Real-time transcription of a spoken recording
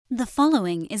The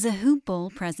following is a Hoop Ball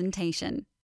presentation.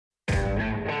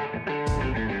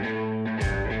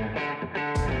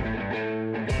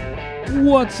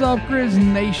 What's up, Grizz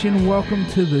Nation? Welcome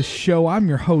to the show. I'm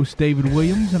your host, David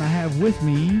Williams, and I have with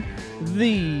me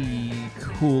the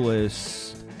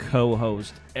coolest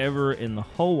co-host ever in the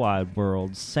whole wide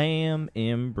world, Sam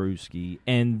M. Brewski,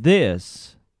 and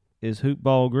this is Hoop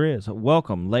Ball Grizz.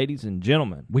 Welcome, ladies and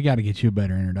gentlemen. We got to get you a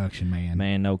better introduction, man.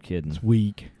 Man, no kidding. It's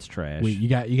weak. It's trash. You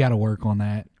got to work on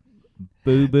that.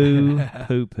 Boo-boo,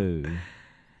 poo-poo.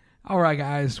 All right,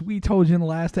 guys. We told you in the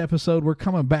last episode we're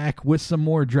coming back with some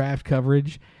more draft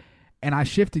coverage, and I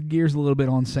shifted gears a little bit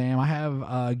on Sam. I have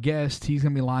a guest. He's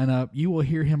going to be lined up. You will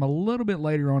hear him a little bit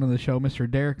later on in the show, Mr.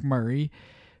 Derek Murray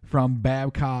from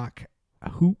Babcock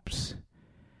Hoops,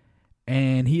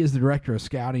 and he is the director of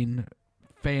scouting.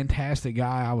 Fantastic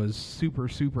guy. I was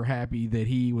super happy that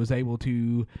he was able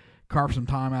to carve some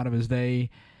time out of his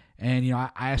day. And, I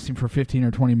asked him for 15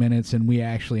 or 20 minutes, and we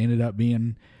actually ended up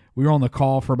we were on the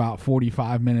call for about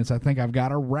 45 minutes. I think I've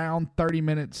got around 30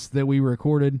 minutes that we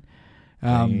recorded.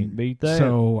 Can't beat that.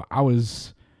 So I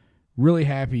was really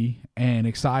happy and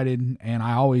excited, and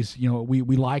I always,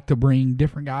 we like to bring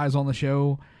different guys on the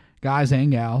show, guys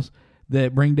and gals,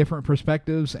 that bring different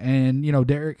perspectives. And,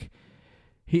 Derek,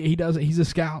 he does it. He's a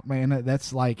scout, man.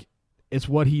 That's like, it's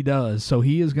what he does. So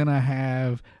he is going to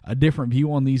have a different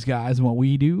view on these guys than what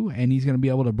we do, and he's going to be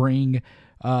able to bring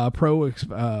pro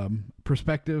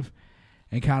perspective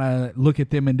and kind of look at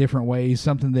them in different ways,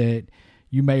 something that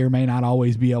you may or may not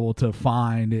always be able to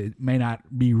find. It may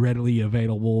not be readily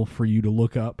available for you to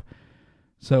look up.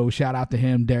 So shout out to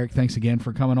him. Derek, thanks again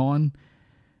for coming on.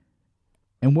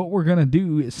 And what we're going to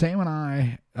do is Sam and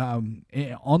I,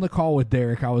 on the call with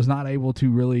Derek, I was not able to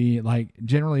really,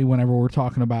 generally whenever we're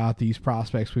talking about these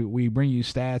prospects, we bring you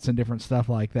stats and different stuff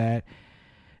like that.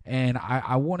 And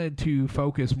I wanted to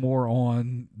focus more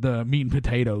on the meat and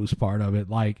potatoes part of it,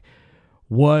 like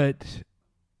what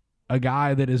a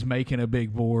guy that is making a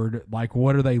big board,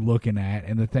 what are they looking at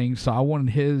and the things. So I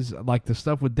wanted the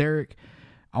stuff with Derek,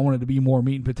 I wanted to be more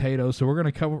meat and potatoes. So we're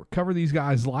going to cover these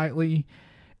guys lightly,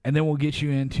 and then we'll get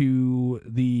you into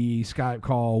the Skype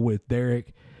call with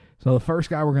Derek. So the first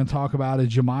guy we're going to talk about is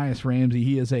Jahmi'us Ramsey.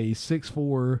 He is a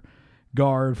 6'4"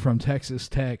 guard from Texas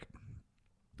Tech.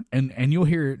 And you'll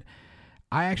hear it.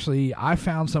 I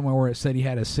found somewhere where it said he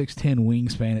had a 6'10"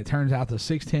 wingspan. It turns out the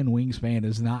 6'10" wingspan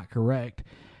is not correct.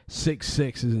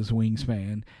 6'6" is his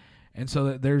wingspan. And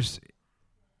so there's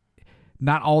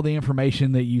not all the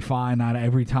information that you find, not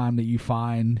every time that you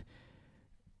find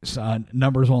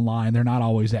numbers online, they're not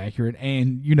always accurate,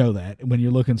 and you know that when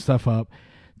you're looking stuff up.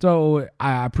 So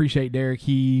I appreciate Derek.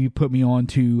 He put me on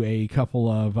to a couple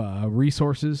of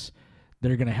resources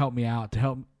that are going to help me out, to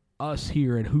help us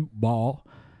here at Hoop Ball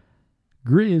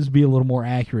Grizz be a little more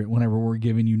accurate whenever we're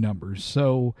giving you numbers.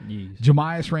 So Yes.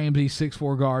 Jahmi'us Ramsey,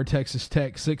 6'4" guard, Texas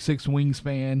Tech, 6'6"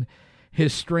 wingspan.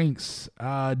 His strengths,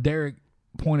 Derek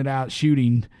pointed out,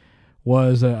 shooting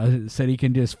was said he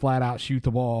can just flat out shoot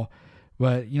the ball.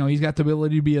 But, he's got the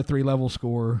ability to be a three-level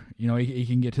scorer. He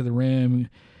can get to the rim.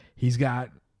 He's got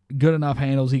good enough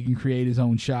handles. He can create his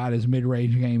own shot. His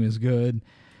mid-range game is good.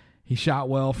 He shot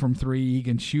well from three. He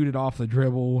can shoot it off the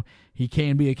dribble. He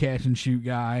can be a catch-and-shoot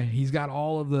guy. He's got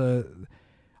all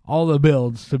the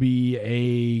builds to be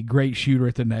a great shooter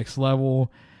at the next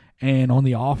level. And on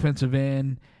the offensive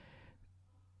end,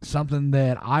 something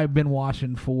that I've been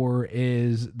watching for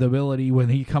is the ability when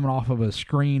he's coming off of a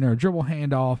screen or a dribble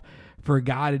handoff for a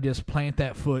guy to just plant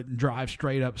that foot and drive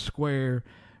straight up square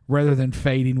rather than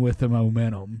fading with the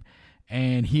momentum.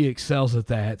 And he excels at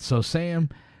that. So, Sam,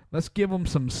 let's give him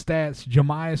some stats.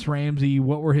 Jahmi'us Ramsey,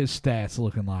 what were his stats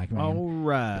looking like, man? All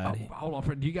right. Hold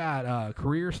on. Do you got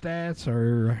career stats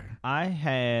or? I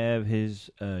have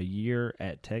his year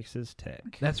at Texas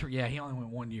Tech. He only went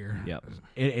 1 year. Yep.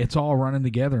 It's all running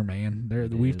together, man.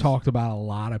 We've is. talked about a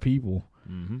lot of people.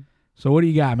 Mm-hmm. So what do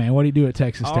you got, man? What do you do at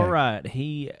Texas Tech? All right.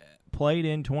 He played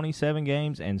in 27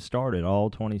 games and started all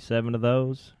 27 of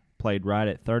those. Played right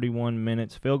at 31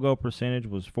 minutes. Field goal percentage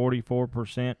was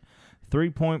 44%.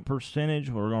 Three-point percentage,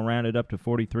 we're going to round it up to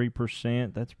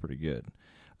 43%. That's pretty good.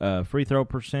 Free throw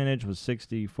percentage was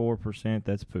 64%.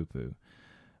 That's poo-poo.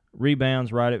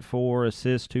 Rebounds right at 4.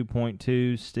 Assists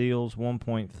 2.2. Steals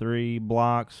 1.3.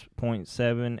 Blocks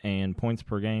 0.7. And points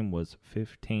per game was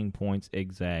 15 points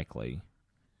exactly.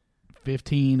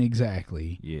 15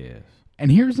 exactly. Yes.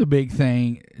 And here's the big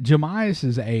thing.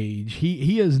 Jahmi'us' age.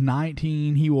 He is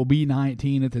 19. He will be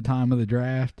 19 at the time of the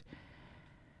draft.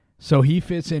 So he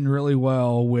fits in really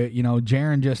well with,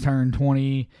 Jaren just turned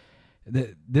 20.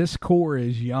 This core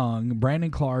is young. Brandon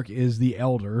Clark is the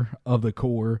elder of the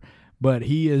core. but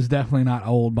he is definitely not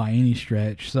old by any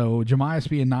stretch. So Jahmias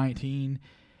being 19,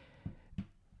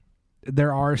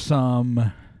 there are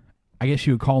some, I guess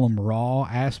you would call them raw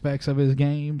aspects of his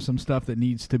game, some stuff that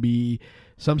needs to be,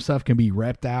 some stuff can be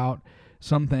repped out,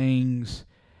 some things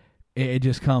it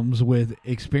just comes with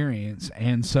experience.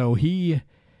 And so he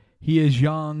is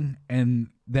young, and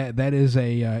that is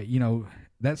a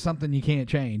that's something you can't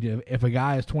change. If a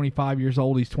guy is 25 years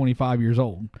old, he's 25 years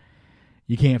old.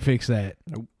 You can't fix that.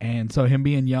 Nope. And so him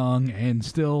being young and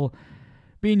still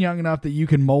being young enough that you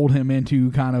can mold him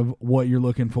into kind of what you're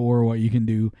looking for, what you can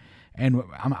do. And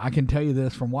I can tell you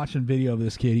this from watching video of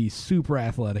this kid, he's super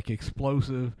athletic,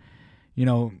 explosive,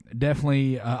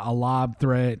 definitely a lob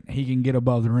threat. He can get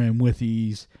above the rim with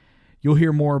ease. You'll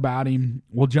hear more about him.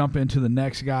 We'll jump into the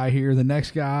next guy here. The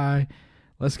next guy,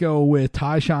 let's go with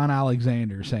Ty-Shon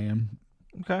Alexander, Sam.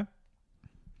 Okay.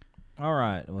 All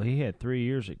right. Well, he had 3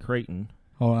 years at Creighton.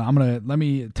 Oh,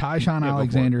 Ty-Shon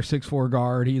Alexander, 6'4"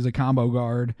 guard. He's a combo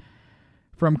guard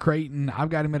from Creighton. I've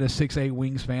got him at a 6'8"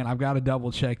 wingspan. I've got to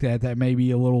double check that. That may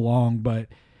be a little long, but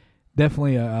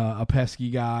definitely a pesky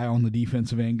guy on the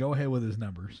defensive end. Go ahead with his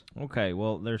numbers. Okay.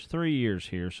 Well, there's 3 years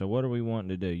here. So what are we wanting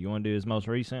to do? You want to do his most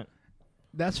recent?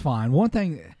 That's fine. One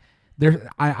thing,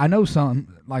 I know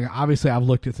some, like obviously I've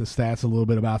looked at the stats a little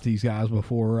bit about these guys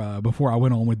before I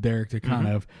went on with Derek to kind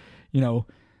of,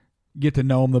 get to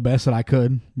know him the best that I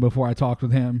could before I talked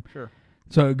with him. Sure.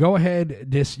 So go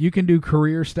ahead. You can do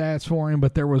career stats for him,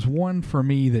 but there was one for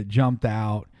me that jumped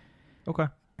out. Okay.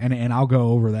 And I'll go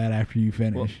over that after you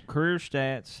finish. Well, career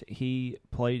stats, he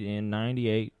played in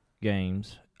 98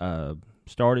 games,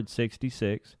 started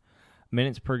 66.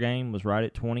 Minutes per game was right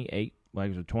at 28.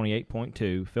 Like it was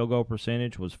 28.2. Field goal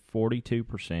percentage was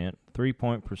 42%.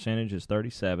 3-point percentage is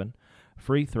 37.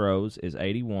 Free throws is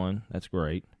 81. That's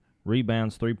great.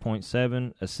 Rebounds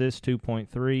 3.7. Assists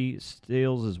 2.3.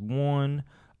 Steals is 1.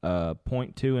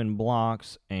 0.2 in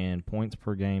blocks. And points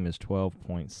per game is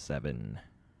 12.7.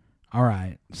 All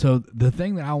right. So the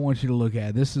thing that I want you to look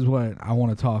at, this is what I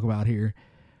want to talk about here.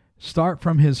 Start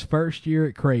from his first year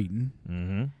at Creighton.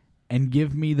 Mm-hmm. And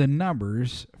give me the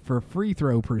numbers for free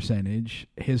throw percentage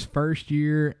his first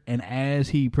year and as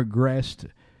he progressed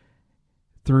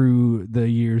through the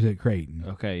years at Creighton.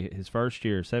 Okay, his first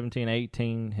year,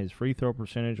 17-18, his free throw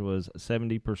percentage was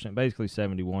 70%, basically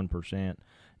 71%.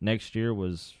 Next year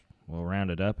was, well,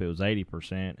 rounded up, it was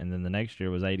 80%, and then the next year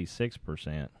was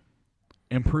 86%.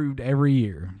 Improved every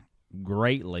year.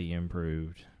 Greatly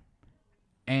improved.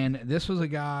 And this was a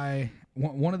guy,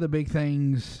 one of the big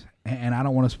things, and I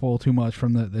don't want to spoil too much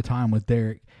from the time with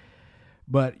Derek,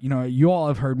 but, you all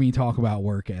have heard me talk about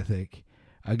work ethic.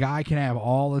 A guy can have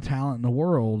all the talent in the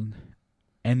world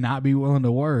and not be willing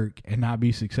to work and not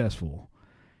be successful.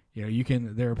 There are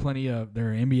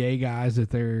NBA guys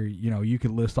that you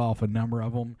could list off a number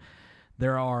of them.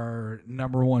 There are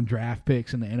number one draft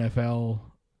picks in the NFL.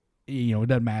 It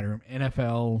doesn't matter.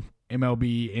 NFL,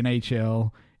 MLB,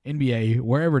 NHL, NBA,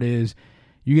 wherever it is,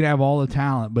 you can have all the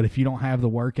talent, but if you don't have the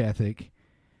work ethic,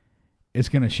 it's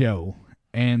going to show.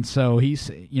 And so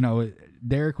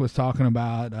Derek was talking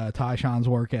about Ty-Shon's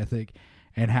work ethic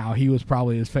and how he was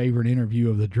probably his favorite interview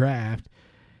of the draft.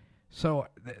 So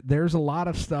there's a lot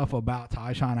of stuff about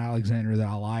Ty-Shon Alexander that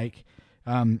I like.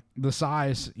 The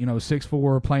size,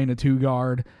 6'4", playing a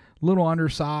 2-guard, a little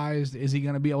undersized. Is he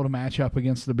going to be able to match up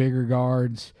against the bigger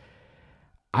guards?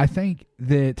 I think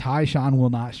that Ty-Shon will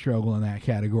not struggle in that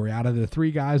category. Out of the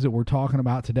 3 guys that we're talking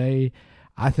about today,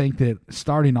 I think that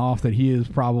starting off that he is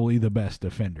probably the best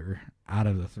defender out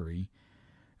of the 3.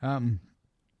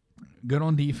 Good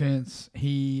on defense.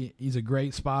 He's a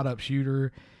great spot-up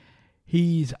shooter.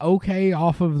 He's okay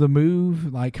off of the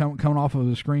move, like coming off of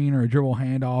a screen or a dribble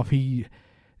handoff. He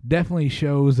definitely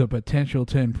shows the potential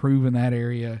to improve in that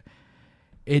area.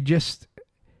 It just...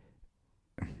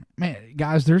 Man,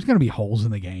 guys, there's going to be holes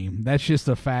in the game. That's just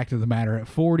a fact of the matter. At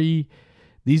 40,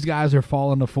 these guys are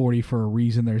falling to 40 for a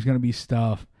reason. There's going to be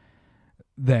stuff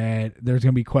that there's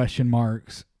going to be question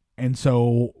marks. And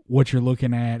so what you're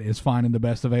looking at is finding the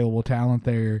best available talent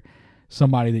there,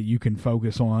 somebody that you can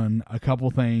focus on a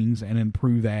couple things and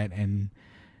improve that and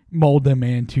mold them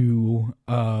into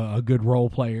a good role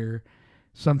player.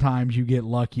 Sometimes you get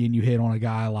lucky and you hit on a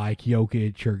guy like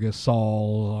Jokic or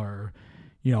Gasol or...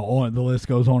 the list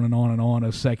goes on and on and on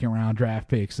of second-round draft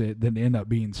picks that end up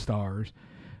being stars.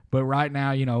 But right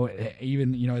now,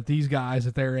 even at these guys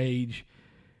at their age,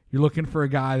 you're looking for a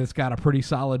guy that's got a pretty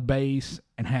solid base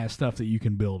and has stuff that you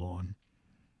can build on.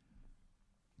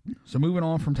 So moving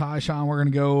on from Ty-Shon, we're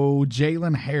going to go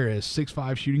Jalen Harris,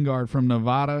 6'5" shooting guard from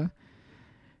Nevada.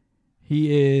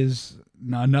 He is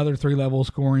another 3-level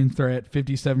scoring threat,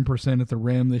 57% at the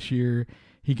rim this year.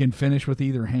 He can finish with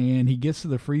either hand. He gets to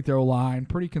the free throw line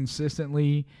pretty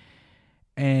consistently.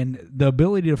 And the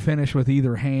ability to finish with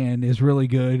either hand is really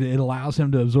good. It allows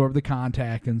him to absorb the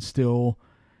contact and still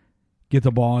get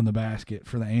the ball in the basket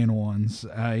for the and ones.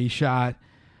 He shot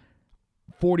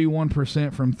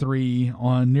 41% from three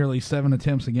on nearly 7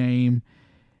 attempts a game.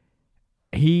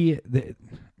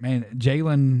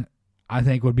 Jalen, I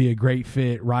think, would be a great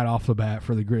fit right off the bat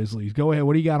for the Grizzlies. Go ahead.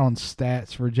 What do you got on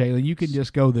stats for Jalen? You can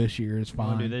just go this year. It's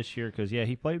fine. I'll do this year because,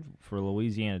 he played for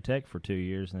Louisiana Tech for 2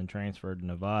 years and then transferred to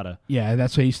Nevada. Yeah,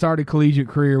 that's what he started collegiate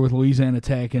career with Louisiana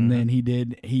Tech, and then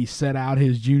he set out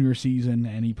his junior season,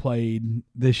 and he played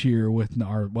this year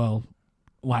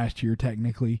last year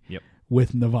technically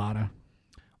with Nevada.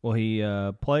 Well, he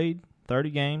played 30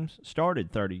 games,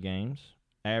 started 30 games,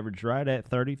 averaged right at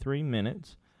 33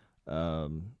 minutes.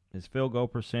 His field goal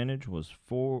percentage was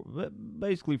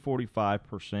basically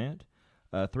 45%.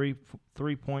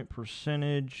 Three-point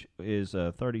percentage is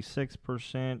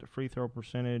 36%. Free throw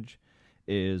percentage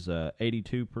is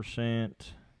 82%.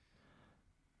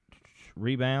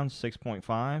 Rebounds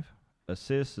 6.5.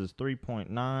 Assists is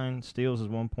 3.9. Steals is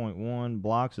 1.1.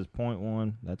 Blocks is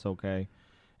 0.1. That's okay.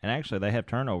 And actually, they have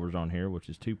turnovers on here, which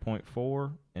is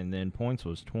 2.4, and then points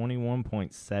was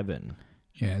 21.7.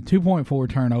 Yeah, 2.4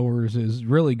 turnovers is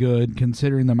really good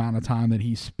considering the amount of time that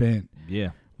he spent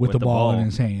with the ball in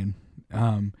his hand.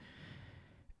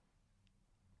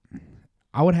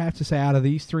 I would have to say out of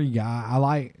these three guys, I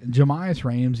like Jahmi'us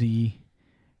Ramsey.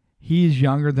 He's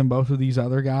younger than both of these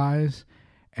other guys,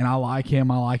 and I like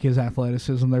him. I like his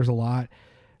athleticism. There's a lot.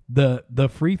 The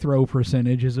free throw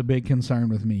percentage is a big concern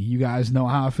with me. You guys know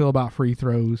how I feel about free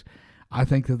throws. I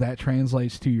think that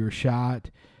translates to your shot.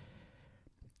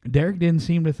 Derek didn't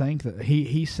seem to think that.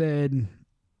 He said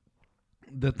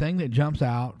the thing that jumps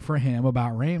out for him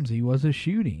about Ramsey was his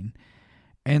shooting.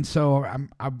 And so I'm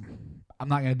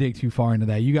not going to dig too far into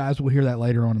that. You guys will hear that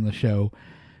later on in the show.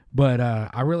 But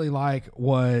I really like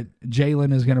what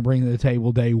Jalen is going to bring to the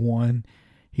table day one.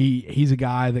 He's a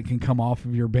guy that can come off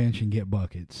of your bench and get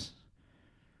buckets.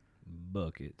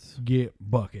 Get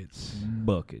buckets.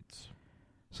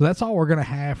 So that's all we're going to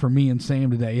have for me and Sam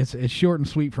today. It's short and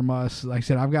sweet from us. Like I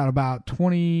said, I've got about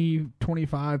 20,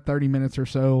 25, 30 minutes or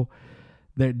so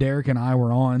that Derek and I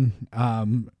were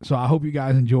on. So I hope you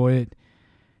guys enjoy it.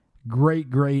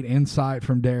 Great insight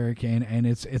from Derek, and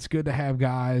it's good to have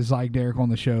guys like Derek on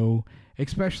the show,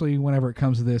 especially whenever it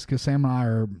comes to this, because Sam and I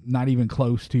are not even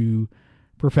close to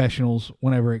professionals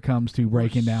whenever it comes to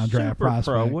breaking down draft prospects.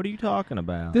 Pro. What are you talking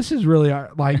about? This is really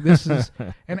this is,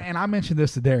 and I mentioned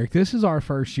this to Derek. This is our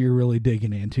first year really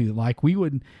digging into.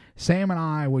 Sam and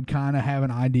I would kind of have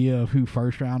an idea of who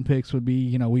first round picks would be.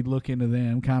 You know, we'd look into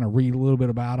them, kind of read a little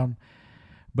bit about them.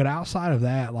 But outside of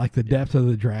that, like the depth of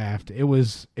the draft, it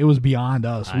was beyond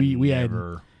us. We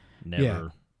never. Yeah.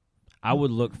 I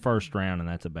would look first round, and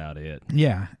that's about it.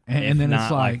 Yeah, and then not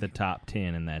it's like the top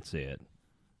 10, and that's it.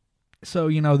 So,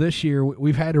 this year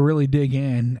we've had to really dig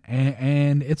in,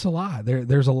 and it's a lot.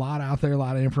 There's a lot out there, a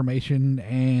lot of information,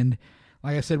 and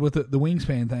like I said with the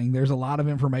wingspan thing, there's a lot of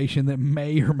information that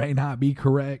may or may not be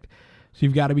correct. So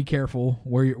you've got to be careful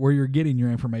where you're getting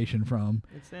your information from.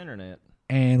 It's the internet.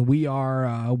 And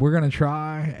we're going to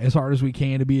try as hard as we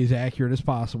can to be as accurate as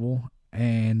possible,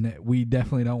 and we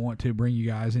definitely don't want to bring you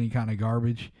guys any kind of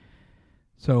garbage.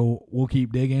 So we'll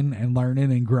keep digging and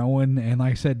learning and growing. And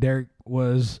like I said, Derek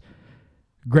was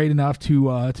great enough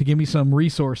to give me some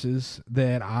resources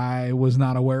that I was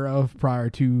not aware of prior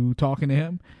to talking to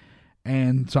him.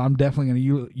 And so I'm definitely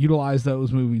going to utilize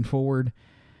those moving forward.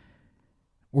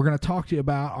 We're going to talk to you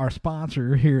about our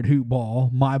sponsor here at Hoop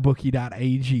Ball,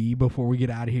 MyBookie.ag, before we get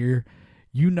out of here.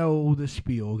 You know the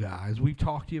spiel, guys. We've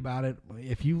talked to you about it.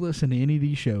 If you listen to any of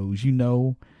these shows, you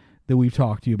know that we've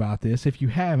talked to you about this. If you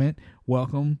haven't,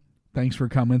 welcome. Thanks for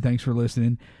coming. Thanks for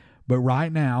listening. But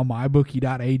right now,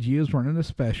 MyBookie.ag is running a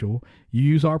special. You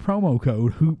use our promo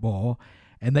code HoopBall,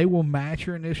 and they will match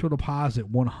your initial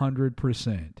deposit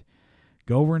 100%.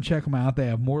 Go over and check them out. They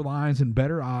have more lines and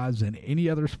better odds than any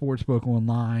other sportsbook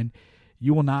online.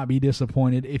 You will not be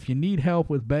disappointed. If you need help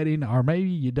with betting, or maybe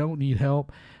you don't need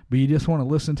help, but you just want to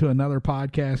listen to another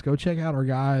podcast, go check out our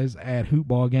guys at Hoop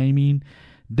Ball Gaming,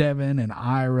 Devin and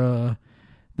Ira.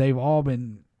 They've all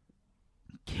been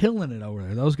killing it over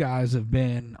there. Those guys have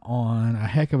been on a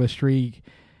heck of a streak,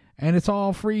 and it's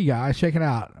all free, guys. Check it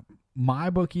out.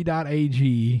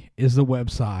 MyBookie.ag is the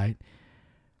website.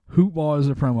 Hoopball is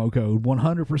the promo code.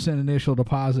 100% initial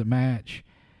deposit match.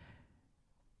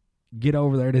 Get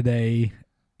over there today.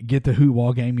 Get the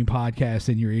Hoopball Gaming podcast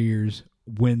in your ears.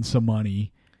 Win some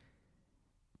money.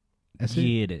 That's it.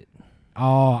 Get it.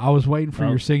 Oh, I was waiting for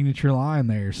your signature line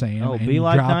there, Sam. Oh, and be you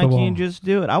like dropped the Nike ball. and just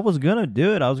do it. I was going to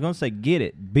do it. I was going to say, get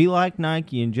it. Be like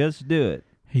Nike and just do it.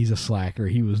 He's a slacker.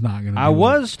 He was not going to do I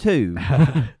was too.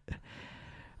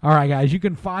 All right, guys, you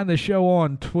can find the show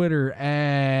on Twitter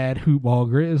at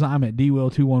HoopBallGrizz. I'm at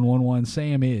DWill2111.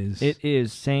 Sam is. It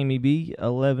is Sammy B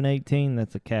 1118.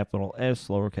 That's a capital S,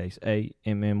 lowercase a,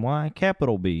 M-M-Y,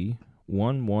 capital B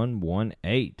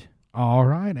 1118. All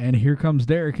right, and here comes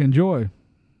Derek. Enjoy.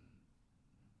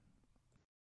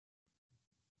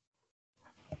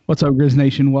 What's up, Grizz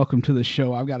Nation? Welcome to the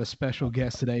show. I've got a special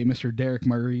guest today, Mr. Derek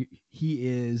Murray. He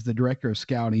is the director of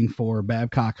scouting for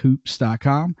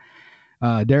BabcockHoops.com.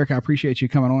 Derek, I appreciate you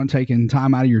coming on, taking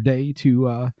time out of your day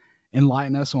to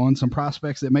enlighten us on some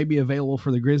prospects that may be available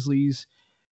for the Grizzlies.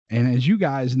 And as you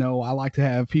guys know, I like to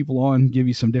have people on, give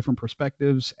you some different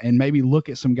perspectives, and maybe look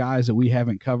at some guys that we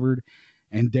haven't covered.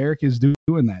 And Derek is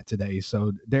doing that today.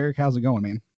 So, Derek, how's it going,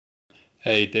 man?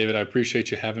 Hey, David, I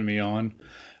appreciate you having me on.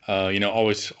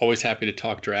 Always happy to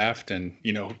talk draft, and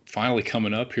finally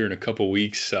coming up here in a couple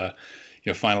weeks.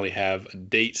 Finally have a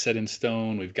date set in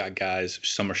stone. We've got guys.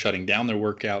 Some are shutting down their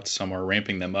workouts. Some are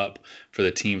ramping them up for the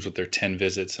teams with their 10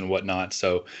 visits and whatnot.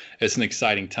 So it's an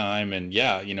exciting time, and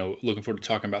looking forward to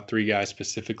talking about 3 guys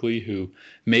specifically who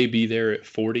may be there at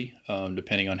 40,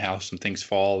 depending on how some things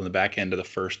fall in the back end of the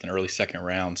first and early second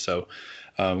round. So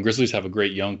Grizzlies have a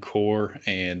great young core,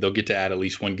 and they'll get to add at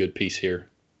least one good piece here.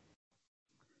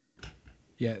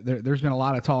 Yeah, there's been a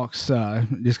lot of talks,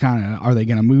 just kind of, are they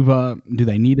going to move up? Do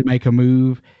they need to make a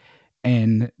move?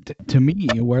 And to me,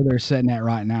 where they're sitting at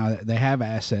right now, they have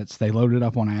assets. They loaded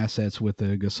up on assets with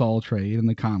the Gasol trade and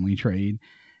the Conley trade.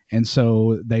 And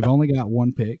so they've only got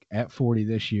one pick at 40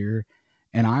 this year.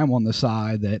 And I'm on the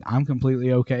side that I'm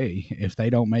completely okay if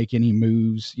they don't make any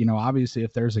moves. Obviously,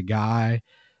 if there's a guy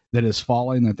that is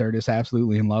falling that they're just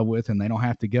absolutely in love with and they don't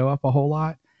have to go up a whole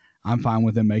lot, I'm fine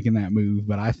with them making that move.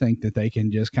 But I think that they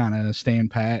can just kind of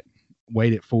stand pat,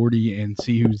 wait at 40 and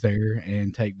see who's there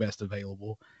and take best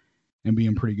available and be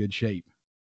in pretty good shape.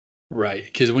 Right,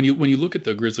 because when you look at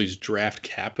the Grizzlies draft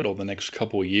capital the next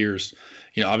couple of years,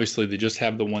 obviously they just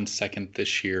have the 1 second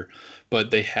this year,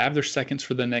 but they have their seconds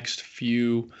for the next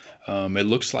few. It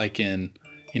looks like in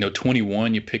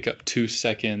 21 you pick up 2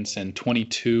 seconds, and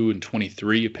 22 and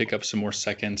 23 you pick up some more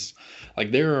seconds.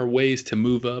 Like, there are ways to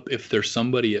move up if there's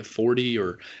somebody at 40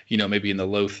 or maybe in the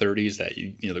low 30s that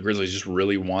the Grizzlies just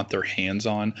really want their hands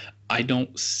on. I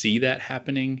don't see that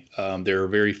happening. There are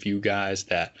very few guys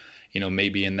that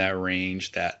maybe in that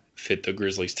range that fit the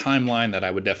Grizzlies timeline that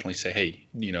I would definitely say, hey,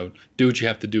 do what you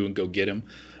have to do and go get him.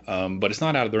 But it's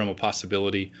not out of the realm of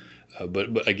possibility.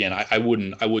 But again, I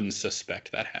wouldn't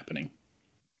suspect that happening.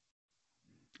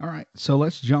 All right, so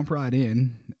let's jump right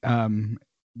in.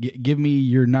 Give me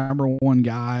your number one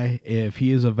guy. If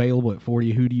he is available at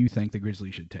 40, who do you think the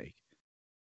Grizzlies should take?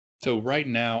 So right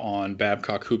now on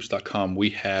BabcockHoops.com, we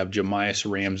have Jahmi'us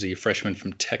Ramsey, a freshman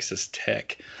from Texas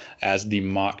Tech, as the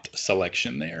mocked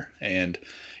selection there. And,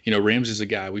 Ramsey's a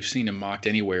guy, we've seen him mocked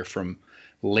anywhere from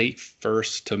late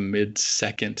first to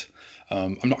mid-second.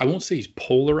 I won't say he's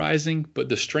polarizing, but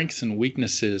the strengths and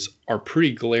weaknesses are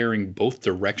pretty glaring both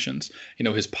directions.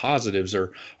 His positives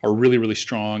are really, really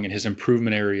strong, and his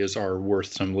improvement areas are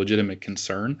worth some legitimate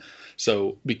concern.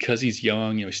 So because he's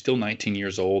young, he's still 19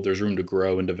 years old, there's room to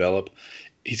grow and develop.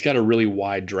 He's got a really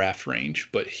wide draft range,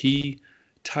 but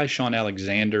Ty-Shon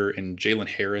Alexander, and Jalen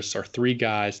Harris are 3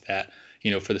 guys that,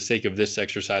 for the sake of this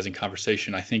exercise and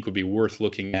conversation, I think would be worth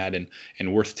looking at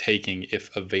and worth taking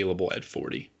if available at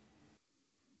 40.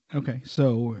 Okay,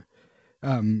 so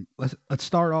let's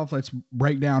start off. Let's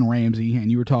break down Ramsey. And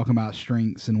you were talking about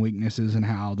strengths and weaknesses and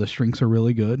how the strengths are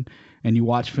really good. And you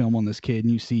watch film on this kid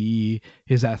and you see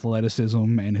his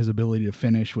athleticism and his ability to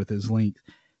finish with his length.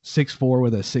 6'4"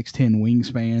 with a 6'10"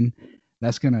 wingspan.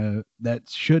 That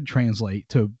should translate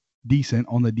to decent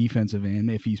on the defensive end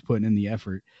if he's putting in the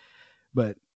effort.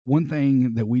 But one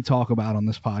thing that we talk about on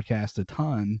this podcast a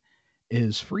ton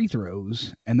is free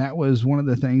throws. And that was one of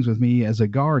the things with me as a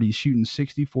guard. He's shooting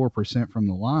 64% from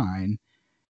the line.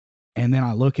 And then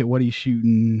I look at what he's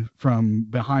shooting from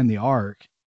behind the arc.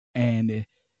 And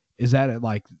is that at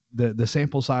like the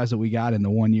sample size that we got in the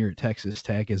 1 year at Texas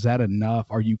Tech? Is that enough?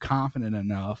 Are you confident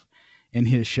enough in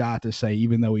his shot to say,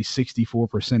 even though he's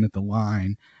 64% at the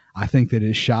line, I think that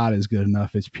his shot is good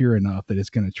enough, it's pure enough that it's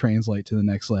going to translate to the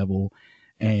next level,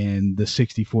 and the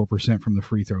 64% from the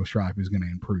free throw stripe is going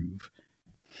to improve?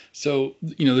 So,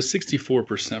 the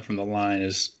 64% from the line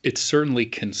it's certainly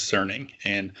concerning.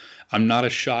 And I'm not a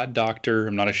shot doctor,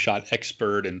 I'm not a shot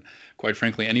expert. And quite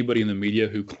frankly, anybody in the media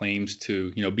who claims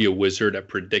to, be a wizard at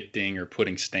predicting or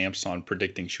putting stamps on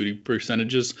predicting shooting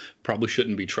percentages probably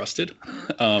shouldn't be trusted.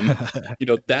 Um,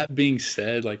 that being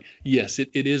said, like, yes, it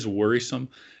is worrisome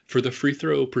for the free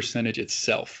throw percentage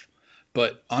itself.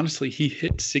 But honestly, he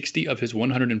hit 60 of his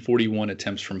 141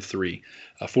 attempts from three,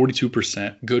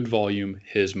 42%, good volume.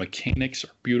 His mechanics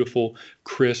are beautiful,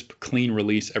 crisp, clean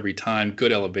release every time,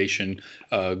 good elevation,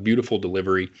 beautiful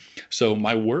delivery. So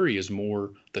my worry is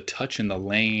more the touch in the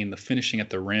lane, the finishing at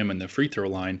the rim and the free throw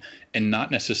line, and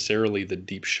not necessarily the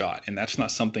deep shot. And that's not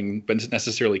something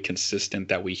necessarily consistent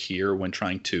that we hear when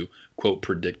trying to, quote,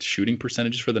 predict shooting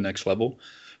percentages for the next level.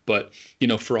 But,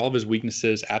 for all of his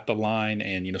weaknesses at the line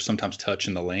and, sometimes touch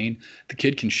in the lane, the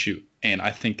kid can shoot. And I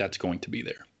think that's going to be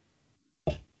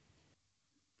there.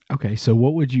 Okay, so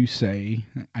what would you say?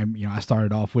 I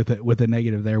started off with a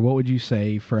negative there. What would you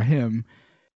say for him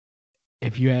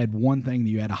if you had one thing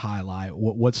that you had to highlight?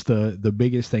 What's the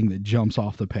biggest thing that jumps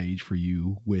off the page for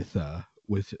you with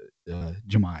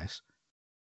Jahmi'us?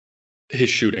 His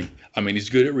shooting. I mean, he's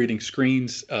good at reading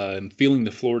screens and feeling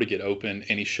the floor to get open,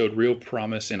 and he showed real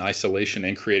promise in isolation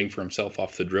and creating for himself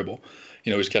off the dribble.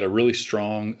 He's got a really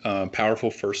strong, powerful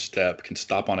first step, can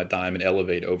stop on a dime and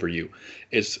elevate over you.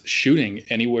 It's shooting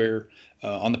anywhere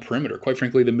on the perimeter. Quite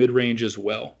frankly, the mid-range as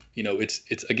well.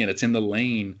 It's in the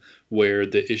lane where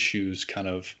the issues kind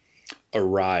of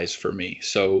arise for me.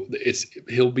 So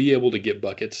he'll be able to get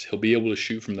buckets. He'll be able to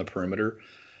shoot from the perimeter.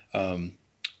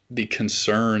 The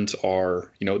concerns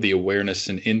are, the awareness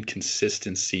and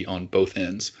inconsistency on both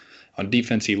ends. On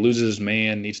defense, he loses his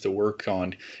man, needs to work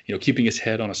on, keeping his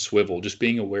head on a swivel, just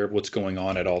being aware of what's going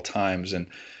on at all times. And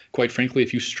quite frankly,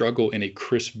 if you struggle in a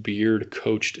Chris Beard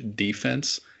coached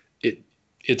defense,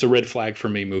 it's a red flag for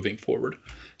me moving forward.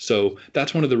 So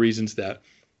that's one of the reasons that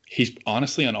he's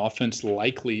honestly on offense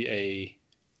likely a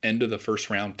end of the first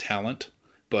round talent.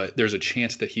 But there's a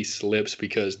chance that he slips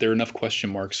because there are enough question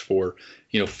marks for,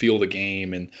 feel the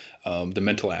game and the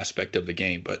mental aspect of the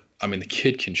game. But, I mean, the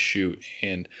kid can shoot,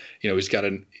 and, he's got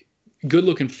a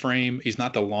good-looking frame. He's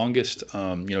not the longest. He's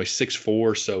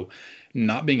 6'4", so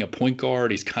not being a point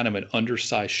guard, he's kind of an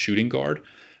undersized shooting guard.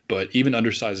 But even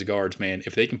undersized guards, man,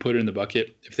 if they can put it in the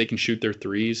bucket, if they can shoot their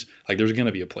threes, like there's going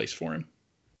to be a place for him.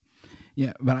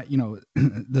 Yeah, but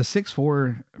the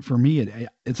 6'4" for me,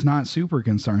 it's not super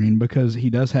concerning because he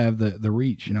does have the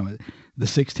reach. The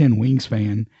 6'10"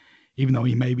 wingspan, even though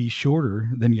he may be shorter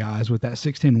than guys with that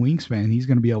 6'10" wingspan, he's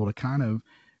going to be able to kind of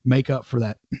make up for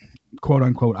that quote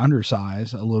unquote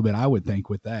undersize a little bit, I would think,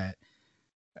 with that.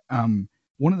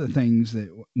 One of the things that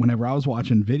whenever I was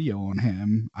watching video on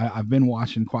him, I've been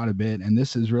watching quite a bit, and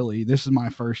this is my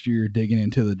first year digging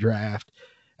into the draft.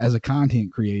 As a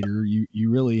content creator, you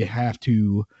really have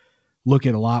to look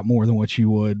at a lot more than what you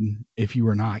would if you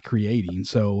were not creating.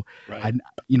 So, right.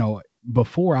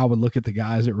 Before I would look at the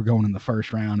guys that were going in the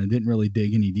first round and didn't really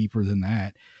dig any deeper than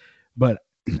that. But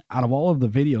out of all of the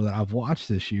video that I've watched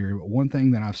this year, one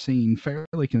thing that I've seen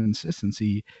fairly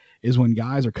consistency is when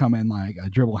guys are coming like a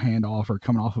dribble handoff or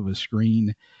coming off of a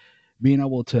screen, being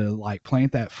able to like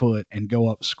plant that foot and go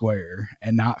up square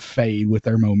and not fade with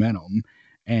their momentum.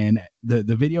 And the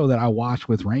video that I watched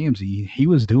with Ramsey, he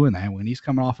was doing that when he's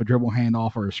coming off a dribble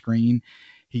handoff or a screen.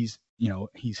 He's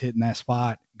hitting that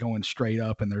spot going straight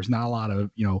up, and there's not a lot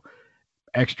of,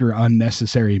 extra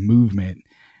unnecessary movement.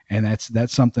 And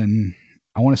that's something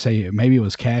I want to say, maybe it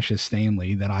was Cassius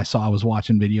Stanley that I saw. I was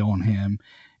watching video on him,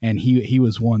 and he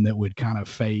was one that would kind of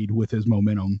fade with his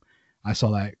momentum. I saw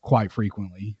that quite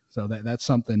frequently. So that's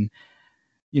something,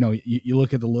 you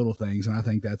look at the little things, and I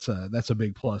think that's a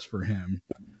big plus for him.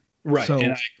 Right. So,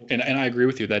 and I agree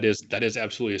with you. That is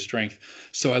absolutely a strength.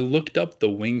 So I looked up the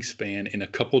wingspan in a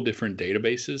couple different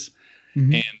databases.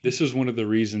 Mm-hmm. And this is one of the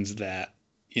reasons that,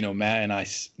 Matt and I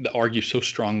argue so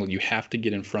strongly. You have to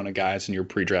get in front of guys in your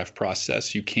pre-draft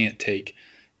process. You can't take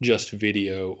just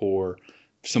video or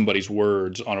somebody's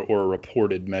words or a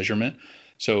reported measurement.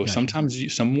 So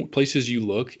sometimes some places you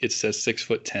look, it says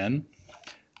 6'10".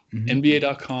 Mm-hmm.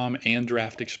 NBA.com and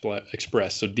Draft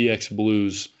Express, so DX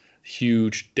Blue's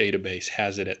huge database,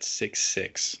 has it at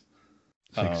 6'6".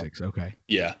 6'6", okay.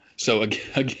 Yeah. So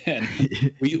again,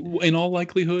 we in all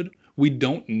likelihood, we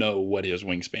don't know what his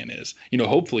wingspan is.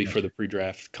 Hopefully for the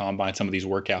pre-draft combine, some of these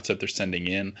workouts that they're sending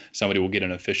in, somebody will get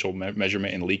an official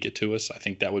measurement and leak it to us. I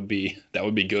think that would be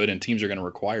good, and teams are going to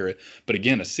require it. But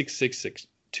again, a 6'6"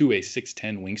 to a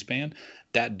 6'10" wingspan,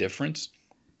 that difference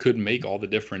could make all the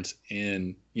difference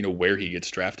in, where he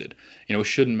gets drafted. It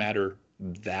shouldn't matter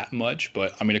that much,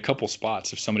 but I mean, a couple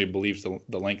spots if somebody believes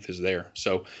the length is there.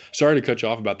 So sorry to cut you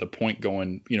off about the point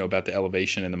going, about the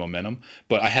elevation and the momentum,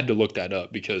 but I had to look that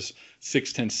up because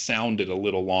 6'10" sounded a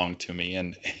little long to me,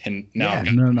 and now I've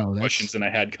got more questions than I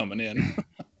had coming in.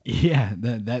 Yeah,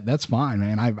 that's fine,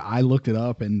 man. I looked it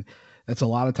up, and that's a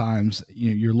lot of times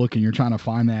you're trying to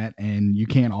find that, and you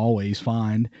can't always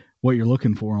find what you're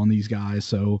looking for on these guys.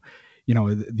 So,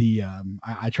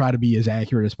 I try to be as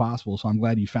accurate as possible. So I'm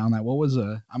glad you found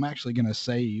that. I'm actually going to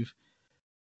save.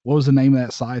 What was the name of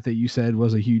that site that you said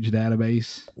was a huge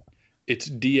database? It's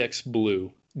DX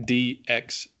Blue,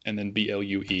 DX and then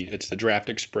BLUE. It's the Draft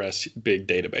Express big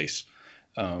database.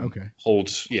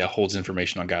 Holds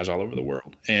information on guys all over the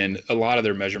world, and a lot of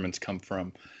their measurements come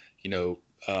from,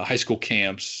 high school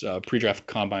camps, pre-draft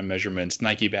combine measurements,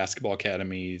 Nike basketball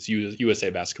academies, USA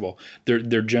basketball.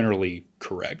 They're generally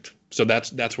correct. So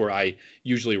that's where I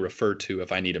usually refer to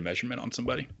if I need a measurement on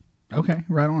somebody. Okay,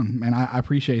 right on, man. I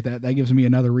appreciate that. That gives me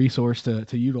another resource to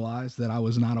utilize that I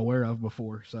was not aware of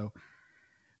before. So,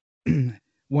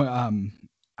 well,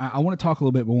 I want to talk a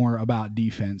little bit more about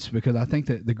defense, because I think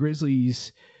that the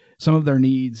Grizzlies, some of their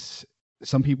needs,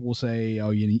 some people will say,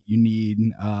 oh, you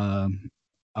need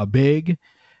a big,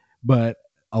 but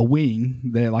a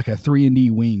wing, that like a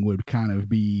 3-and-D wing would kind of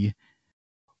be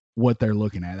what they're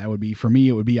looking at. That would be, for me,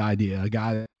 it would be idea, a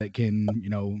guy that can,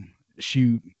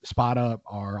 shoot spot up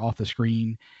or off the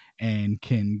screen and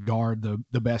can guard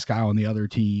the best guy on the other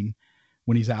team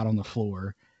when he's out on the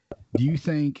floor. Do you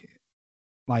think,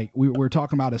 like we're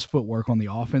talking about his footwork on the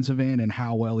offensive end and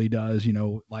how well he does,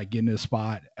 like getting his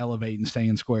spot, elevating,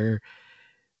 staying square.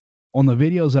 On the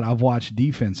videos that I've watched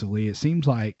defensively, it seems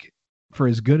like for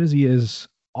as good as he is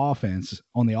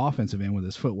on the offensive end with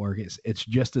his footwork, it's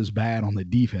just as bad on the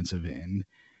defensive end.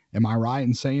 Am I right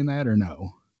in saying that, or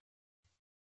no?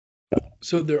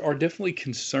 So there are definitely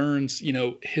concerns,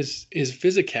 his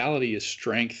physicality, his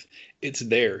strength, it's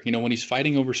there. When he's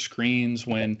fighting over screens,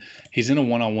 when he's in a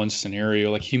one-on-one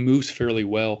scenario, like he moves fairly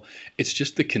well. It's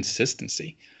just the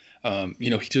consistency.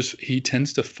 He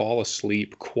tends to fall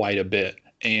asleep quite a bit.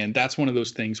 And that's one of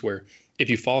those things where if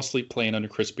you fall asleep playing under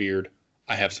Chris Beard,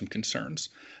 I have some concerns.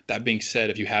 That being said,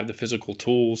 if you have the physical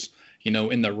tools,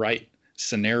 in the right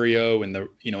scenario, in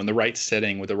the right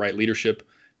setting with the right leadership,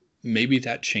 maybe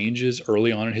that changes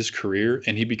early on in his career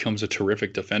and he becomes a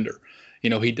terrific defender.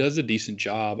 He does a decent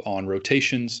job on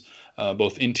rotations,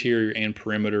 both interior and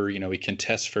perimeter. He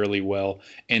contests fairly well,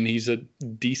 and he's a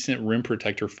decent rim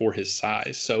protector for his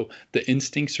size. So the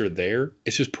instincts are there.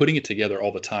 It's just putting it together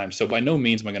all the time. So by no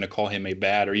means am I going to call him a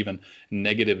bad or even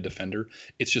negative defender.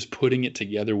 It's just putting it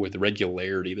together with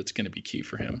regularity that's going to be key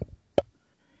for him.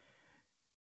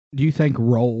 Do you think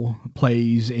role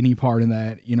plays any part in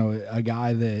that? A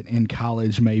guy that in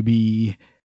college may be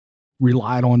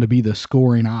relied on to be the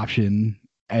scoring option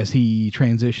as he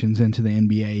transitions into the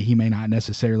NBA. He may not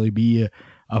necessarily be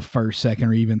a first, second,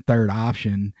 or even third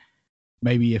option.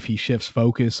 Maybe if he shifts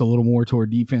focus a little more toward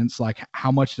defense, like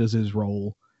how much does his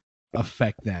role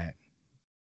affect that?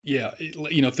 Yeah,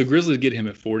 if the Grizzlies get him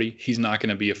at 40, he's not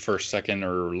going to be a first, second,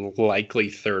 or likely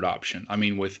third option. I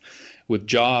mean, with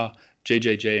Ja,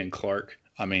 JJJ, and Clark,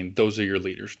 I mean, those are your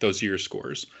leaders. Those are your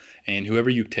scorers. And whoever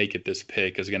you take at this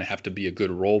pick is going to have to be a good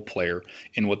role player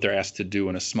in what they're asked to do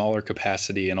in a smaller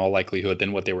capacity in all likelihood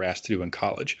than what they were asked to do in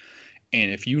college.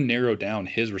 And if you narrow down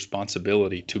his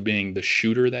responsibility to being the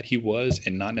shooter that he was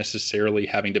and not necessarily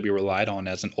having to be relied on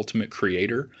as an ultimate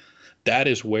creator, that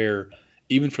is where,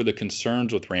 even for the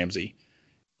concerns with Ramsey,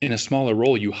 in a smaller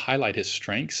role, you highlight his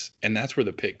strengths, and that's where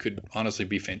the pick could honestly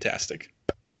be fantastic.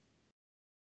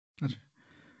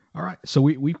 All right, so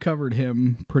we've covered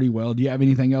him pretty well. Do you have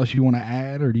anything else you want to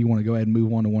add, or do you want to go ahead and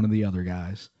move on to one of the other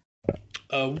guys?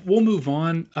 We'll move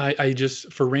on. I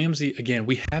just, for Ramsey, again,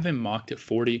 we have him mocked at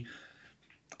 40.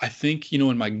 I think,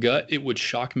 in my gut, it would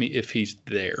shock me if he's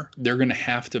there. They're going to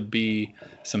have to be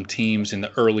some teams in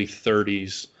the early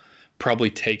 30s, probably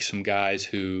take some guys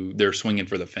who they're swinging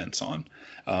for the fence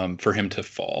on, for him to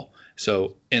fall.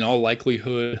 So in all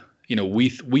likelihood, we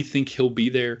think he'll be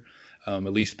there. At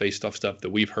least based off stuff that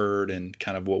we've heard and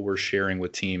kind of what we're sharing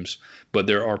with teams. But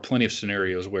there are plenty of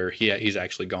scenarios where he's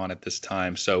actually gone at this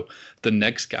time. So the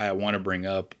next guy I want to bring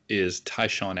up is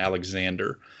Tyshawn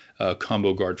Alexander,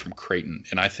 combo guard from Creighton.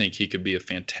 And I think he could be a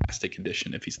fantastic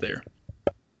addition if he's there.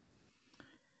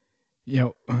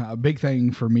 A big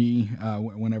thing for me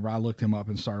whenever I looked him up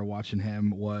and started watching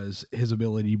him was his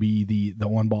ability to be the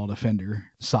on-ball defender,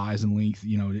 size and length,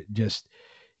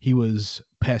 he was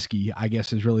pesky, I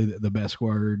guess is really the best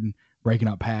word, breaking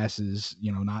up passes,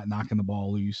 not knocking the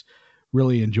ball loose.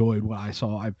 Really enjoyed what I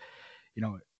saw.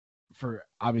 for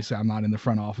obviously I'm not in the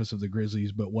front office of the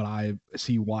Grizzlies, but what I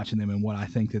see watching them and what I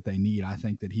think that they need, I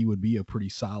think that he would be a pretty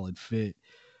solid fit.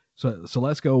 So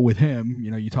let's go with him.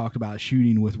 You know, you talked about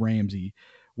shooting with Ramsey.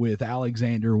 With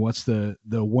Alexander, what's the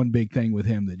one big thing with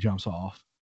him that jumps off?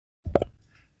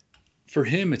 For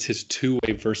him, it's his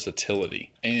two-way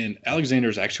versatility. And Alexander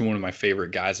is actually one of my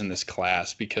favorite guys in this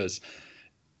class because,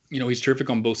 you know, he's terrific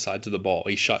on both sides of the ball.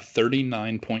 He shot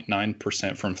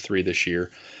 39.9% from three this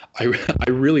year. I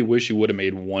really wish he would have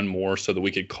made one more so that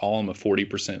we could call him a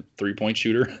 40% three-point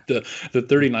shooter. The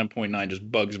 39.9 just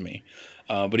bugs me.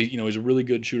 But he's a really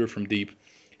good shooter from deep.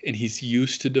 And he's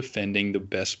used to defending the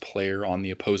best player on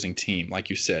the opposing team. Like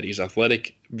you said, he's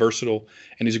athletic, versatile,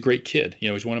 and he's a great kid. You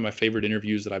know, he's one of my favorite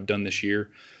interviews that I've done this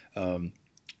year.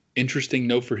 Interesting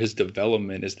note for his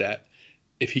development is that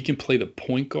if he can play the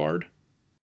point guard,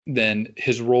 then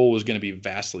his role is going to be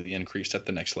vastly increased at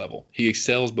the next level. He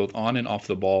excels both on and off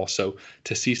the ball. So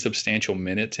to see substantial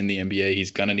minutes in the NBA,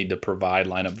 he's going to need to provide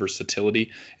lineup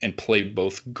versatility and play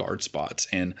both guard spots.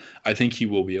 And I think he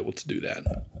will be able to do that.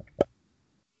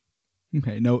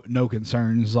 Okay, no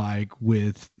concerns like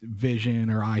with vision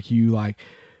or IQ, like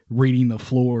reading the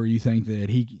floor. You think that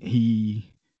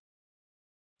he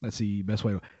let's see, best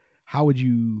way to,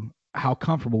 how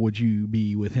comfortable would you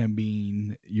be with him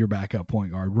being your backup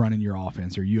point guard, running your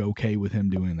offense? Are you okay with him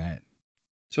doing that?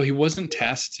 So he wasn't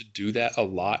tasked to do that a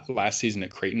lot last season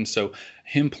at Creighton. So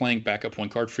him playing backup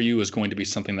point guard for you is going to be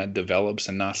something that develops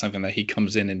and not something that he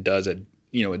comes in and does at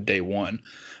day one.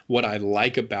 What I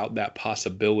like about that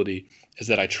possibility is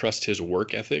that I trust his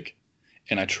work ethic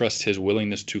and I trust his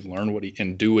willingness to learn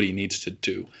and do what he needs to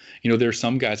do. You know, there are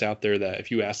some guys out there that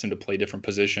if you ask them to play a different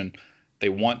position, they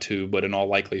want to, but in all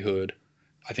likelihood,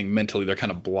 I think mentally they're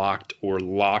kind of blocked or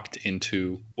locked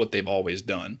into what they've always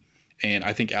done. And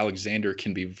I think Alexander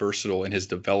can be versatile in his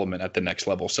development at the next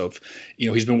level. So,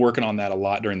 he's been working on that a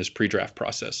lot during this pre-draft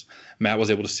process. Matt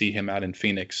was able to see him out in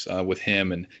Phoenix with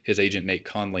him and his agent, Nate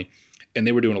Conley. And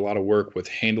they were doing a lot of work with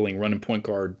handling running point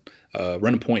guard,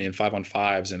 running point in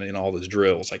 5-on-5s and in all those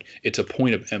drills. Like, it's a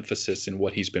point of emphasis in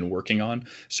what he's been working on.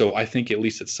 So I think at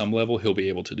least at some level, he'll be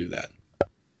able to do that.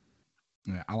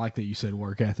 Yeah, I like that you said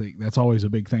work ethic. That's always a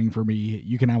big thing for me.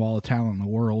 You can have all the talent in the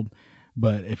world,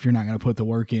 but if you're not going to put the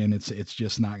work in, it's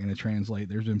just not going to translate.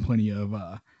 There's been plenty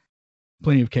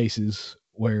of cases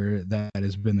where that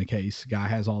has been the case. Guy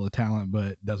has all the talent,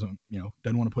 but doesn't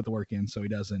want to put the work in, so he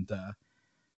doesn't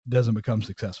become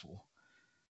successful.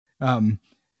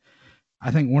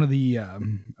 I think one of the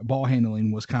ball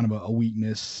handling was kind of a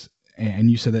weakness,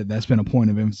 and you said that that's been a point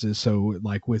of emphasis. So,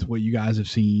 like with what you guys have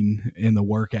seen in the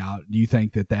workout, do you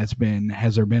think that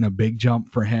has there been a big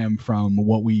jump for him from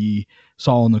what we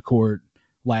saw on the court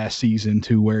last season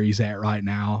to where he's at right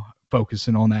now,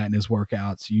 focusing on that in his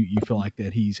workouts? You feel like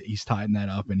that he's tightened that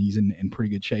up and he's in pretty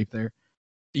good shape there?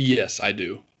 Yes, I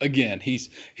do. Again, he's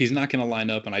not going to line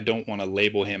up, and I don't want to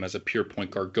label him as a pure point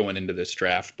guard going into this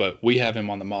draft, but we have him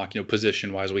on the mock,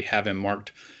 position-wise, we have him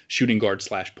marked shooting guard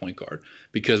 / point guard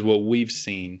because what we've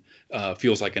seen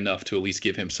feels like enough to at least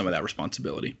give him some of that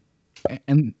responsibility.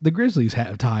 And the Grizzlies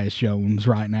have Tyus Jones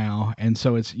right now, and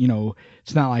so it's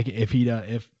not like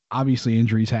if obviously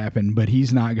injuries happen, but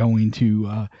he's not going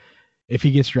to if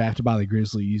he gets drafted by the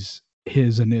Grizzlies,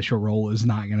 his initial role is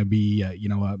not going to be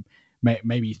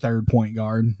maybe third point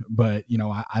guard, but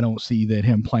I don't see that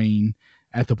him playing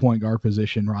at the point guard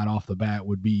position right off the bat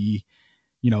would be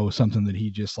something that he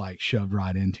just like shoved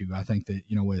right into. I think that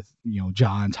with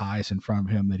John Tyus in front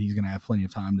of him, that he's going to have plenty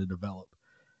of time to develop.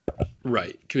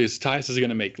 Right, because Tyus is going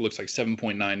to make looks like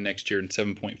 7.9 next year and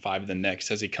 7.5 the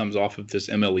next as he comes off of this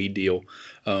MLE deal.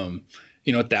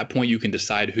 At that point you can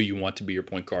decide who you want to be your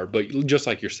point guard, but just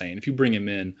like you're saying, if you bring him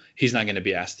in, he's not going to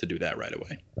be asked to do that right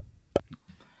away.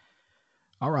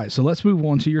 All right, so let's move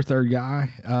on to your third guy,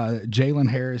 Jalen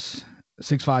Harris,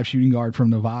 6'5" shooting guard from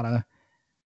Nevada.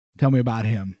 Tell me about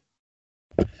him.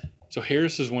 So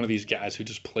Harris is one of these guys who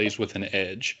just plays with an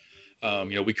edge.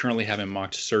 We currently have him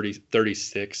mocked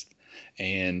 36th,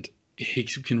 and he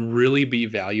can really be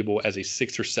valuable as a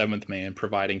 6th or 7th man,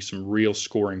 providing some real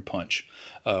scoring punch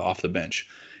off the bench.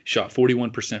 Shot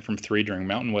 41% from three during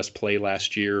Mountain West play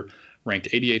last year, ranked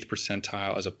 88th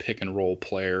percentile as a pick and roll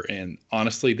player. And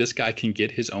honestly, this guy can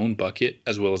get his own bucket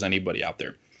as well as anybody out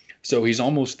there. So he's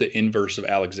almost the inverse of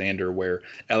Alexander, where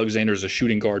Alexander is a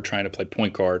shooting guard trying to play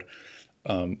point guard,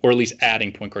 or at least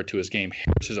adding point guard to his game.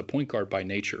 Harris is a point guard by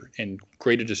nature and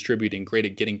great at distributing, great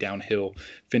at getting downhill,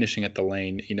 finishing at the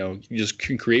lane. He just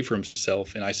can create for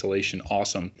himself in isolation.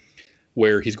 Awesome.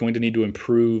 Where he's going to need to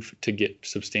improve to get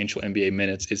substantial NBA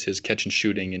minutes is his catch and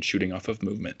shooting off of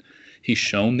movement. He's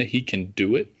shown that he can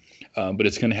do it, but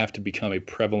it's going to have to become a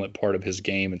prevalent part of his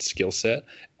game and skill set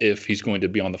if he's going to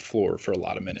be on the floor for a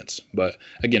lot of minutes. But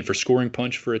again, for scoring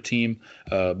punch for a team,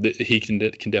 he can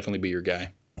definitely be your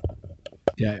guy.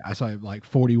 Yeah, I saw like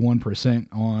 41%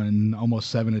 on almost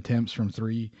 7 attempts from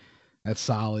 3. That's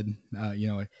solid.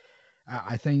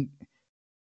 I think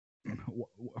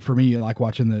for me, like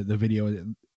watching the video,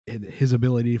 his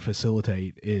ability to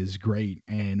facilitate is great.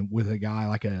 And with a guy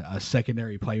like a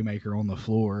secondary playmaker on the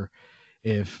floor,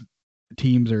 if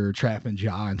teams are trapping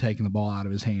Ja and taking the ball out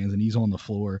of his hands and he's on the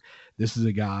floor, this is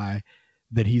a guy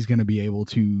that he's going to be able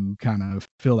to kind of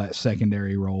fill that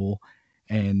secondary role.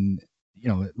 And,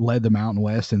 led the Mountain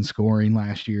West in scoring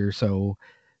last year. So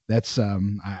that's,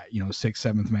 6th,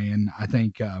 7th man. I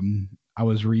think I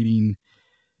was reading,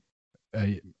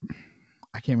 I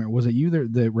can't remember, was it you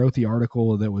that wrote the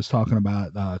article that was talking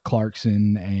about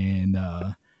Clarkson and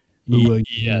Lou?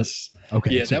 Yes.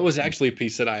 Okay. Yeah, that was actually a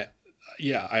piece that I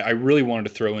really wanted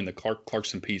to throw in the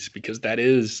Clarkson piece, because that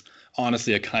is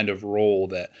honestly a kind of role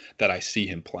that I see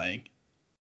him playing.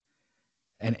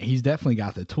 And he's definitely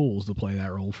got the tools to play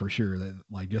that role for sure. That,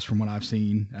 like, just from what I've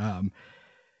seen,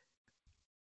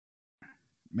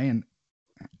 man,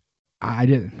 I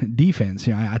did defense.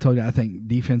 I told you, I think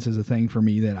defense is a thing for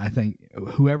me that I think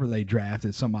whoever they draft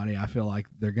is somebody I feel like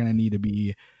they're going to need to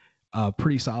be a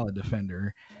pretty solid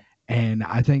defender. And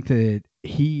I think that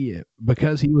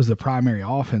because he was the primary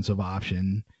offensive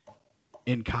option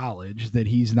in college, that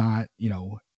he's not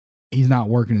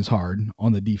working as hard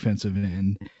on the defensive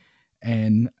end.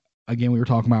 And again, we were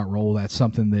talking about role. That's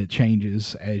something that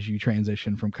changes as you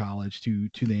transition from college to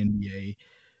the NBA.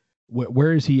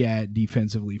 Where is he at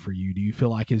defensively for you? Do you feel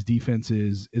like his defense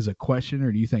is a question,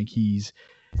 or do you think he's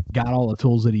got all the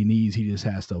tools that he needs? He just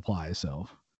has to apply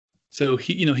himself. So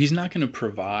he's not going to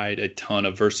provide a ton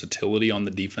of versatility on the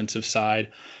defensive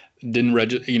side. Didn't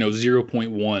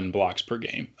 0.1 blocks per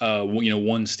game.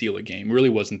 1 steal a game. Really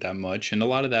wasn't that much, and a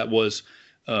lot of that was,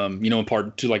 in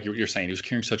part to, like you're saying, he was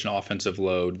carrying such an offensive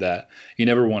load that you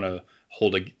never want to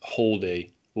hold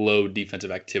a low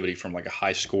defensive activity from like a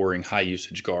high scoring, high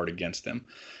usage guard against them.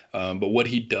 But what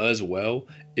he does well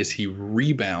is he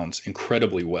rebounds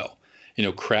incredibly well.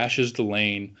 Crashes the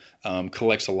lane,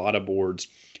 collects a lot of boards.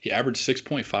 He averaged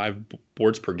 6.5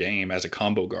 boards per game as a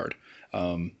combo guard.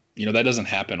 That doesn't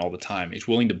happen all the time. He's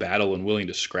willing to battle and willing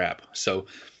to scrap. So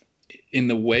in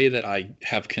the way that I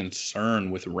have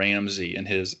concern with Ramsey and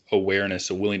his awareness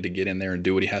of willing to get in there and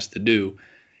do what he has to do,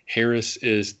 Harris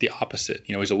is the opposite.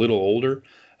 He's a little older.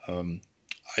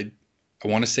 I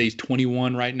want to say he's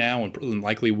 21 right now and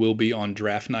likely will be on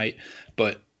draft night.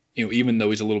 But even though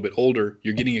he's a little bit older,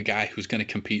 you're getting a guy who's going to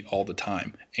compete all the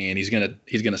time, and he's going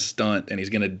to stunt and he's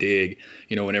going to dig,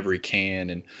 whenever he can,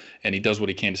 and he does what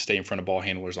he can to stay in front of ball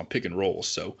handlers on pick and rolls.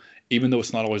 So even though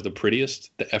it's not always the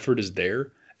prettiest, the effort is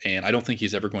there, and I don't think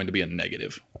he's ever going to be a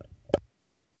negative.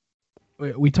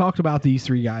 We talked about these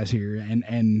 3 guys here,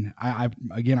 and I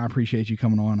appreciate you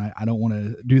coming on. I don't want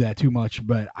to do that too much,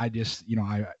 but I just,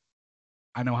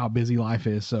 I know how busy life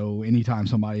is. So anytime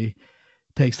somebody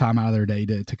takes time out of their day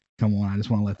to come on, I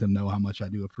just want to let them know how much I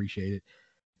do appreciate it.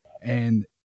 And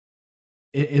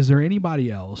is there anybody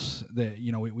else that,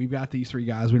 we've got these 3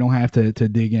 guys. We don't have to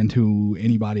dig into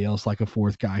anybody else like a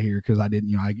 4th guy here, because I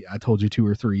didn't, I told you 2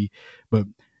 or 3, but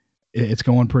it's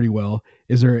going pretty well.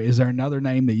 Is there another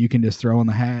name that you can just throw in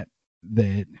the hat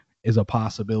that is a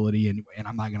possibility? And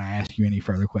I'm not going to ask you any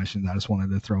further questions. I just wanted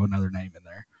to throw another name in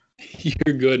there.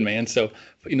 You're good, man. So,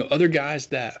 other guys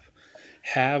that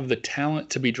have the talent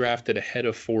to be drafted ahead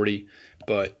of 40,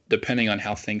 but depending on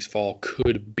how things fall,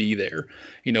 could be there.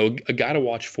 A guy to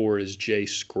watch for is Jay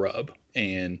Scrubb.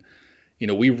 And,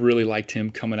 we really liked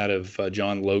him coming out of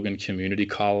John Logan Community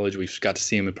College. We got to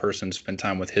see him in person, spend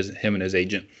time with him and his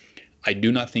agent. I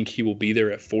do not think he will be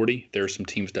there at 40. There are some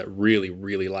teams that really,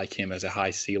 really like him as a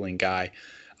high ceiling guy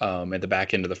at the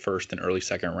back end of the 1st and early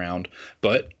 2nd round.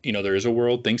 But, there is a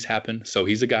world, things happen. So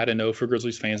he's a guy to know for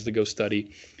Grizzlies fans to go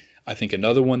study. I think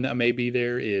another one that may be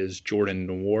there is Jordan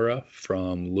Nwora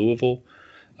from Louisville.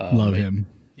 Love him.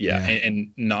 Yeah.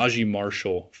 And Najee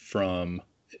Marshall from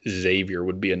Xavier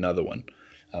would be another one.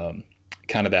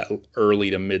 Kind of that early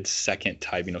to mid 2nd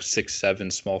type,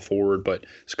 6'7" small forward, but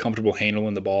is comfortable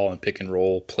handling the ball and pick and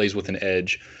roll, plays with an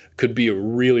edge. Could be a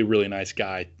really, really nice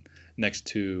guy next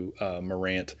to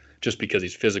Morant, just because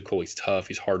he's physical, he's tough,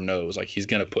 he's hard-nosed. Like, he's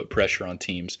going to put pressure on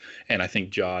teams, and I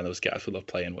think Ja and those guys would love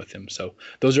playing with him. So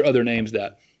those are other names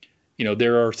that,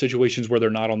 there are situations where they're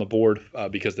not on the board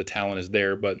because the talent is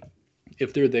there, but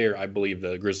if they're there, I believe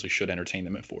the Grizzlies should entertain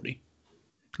them at 40.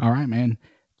 All right, man.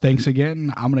 Thanks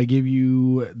again. I'm going to give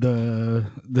you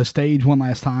the stage one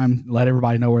last time, let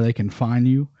everybody know where they can find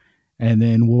you, and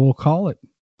then we'll call it.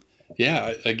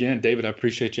 Yeah. Again, David, I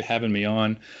appreciate you having me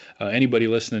on. Anybody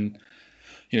listening,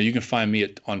 you can find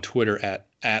me on Twitter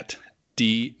at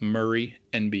DMurray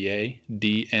NBA,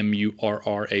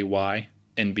 DMURRAY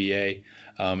NBA.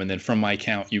 And then from my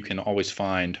account, you can always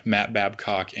find Matt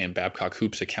Babcock and Babcock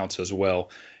Hoops accounts as well.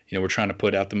 We're trying to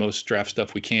put out the most draft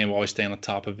stuff we can. We'll always stay on the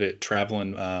top of it.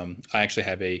 Traveling. I actually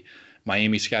have a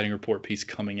Miami scouting report piece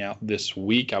coming out this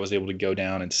week. I was able to go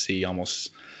down and see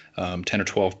almost 10 or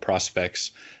 12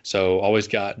 prospects. So always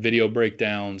got video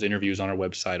breakdowns, interviews on our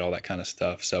website, all that kind of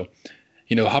stuff. So,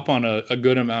 hop on a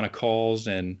good amount of calls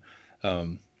and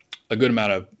a good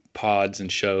amount of pods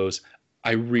and shows.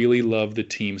 I really love the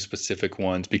team specific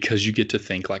ones because you get to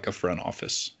think like a front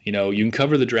office. You can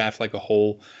cover the draft like a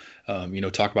whole,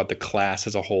 talk about the class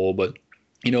as a whole, but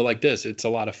like this, it's a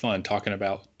lot of fun talking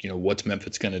about, what's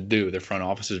Memphis going to do. Their front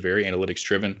office is very analytics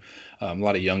driven, a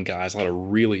lot of young guys, a lot of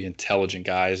really intelligent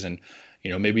guys. And,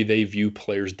 maybe they view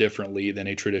players differently than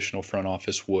a traditional front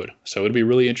office would. So it'd be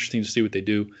really interesting to see what they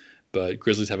do. But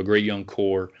Grizzlies have a great young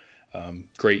core,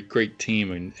 great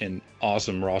team and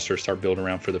awesome roster to start building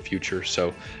around for the future.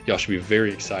 So y'all should be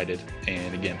very excited.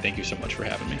 And again, thank you so much for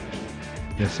having me.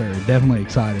 Yes, sir. Definitely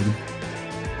excited.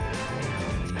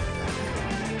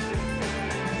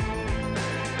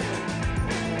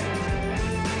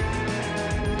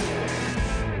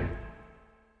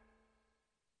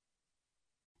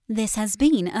 This has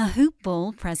been a Hoop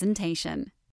Ball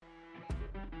presentation.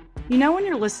 When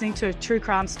you're listening to a true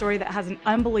crime story that has an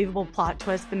unbelievable plot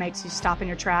twist that makes you stop in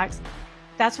your tracks?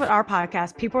 That's what our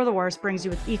podcast, People Are the Worst, brings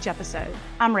you with each episode.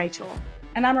 I'm Rachel.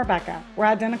 And I'm Rebecca. We're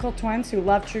identical twins who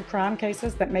love true crime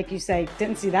cases that make you say,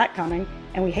 didn't see that coming,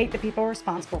 and we hate the people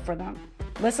responsible for them.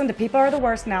 Listen to People Are the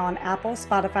Worst now on Apple,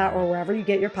 Spotify, or wherever you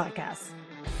get your podcasts.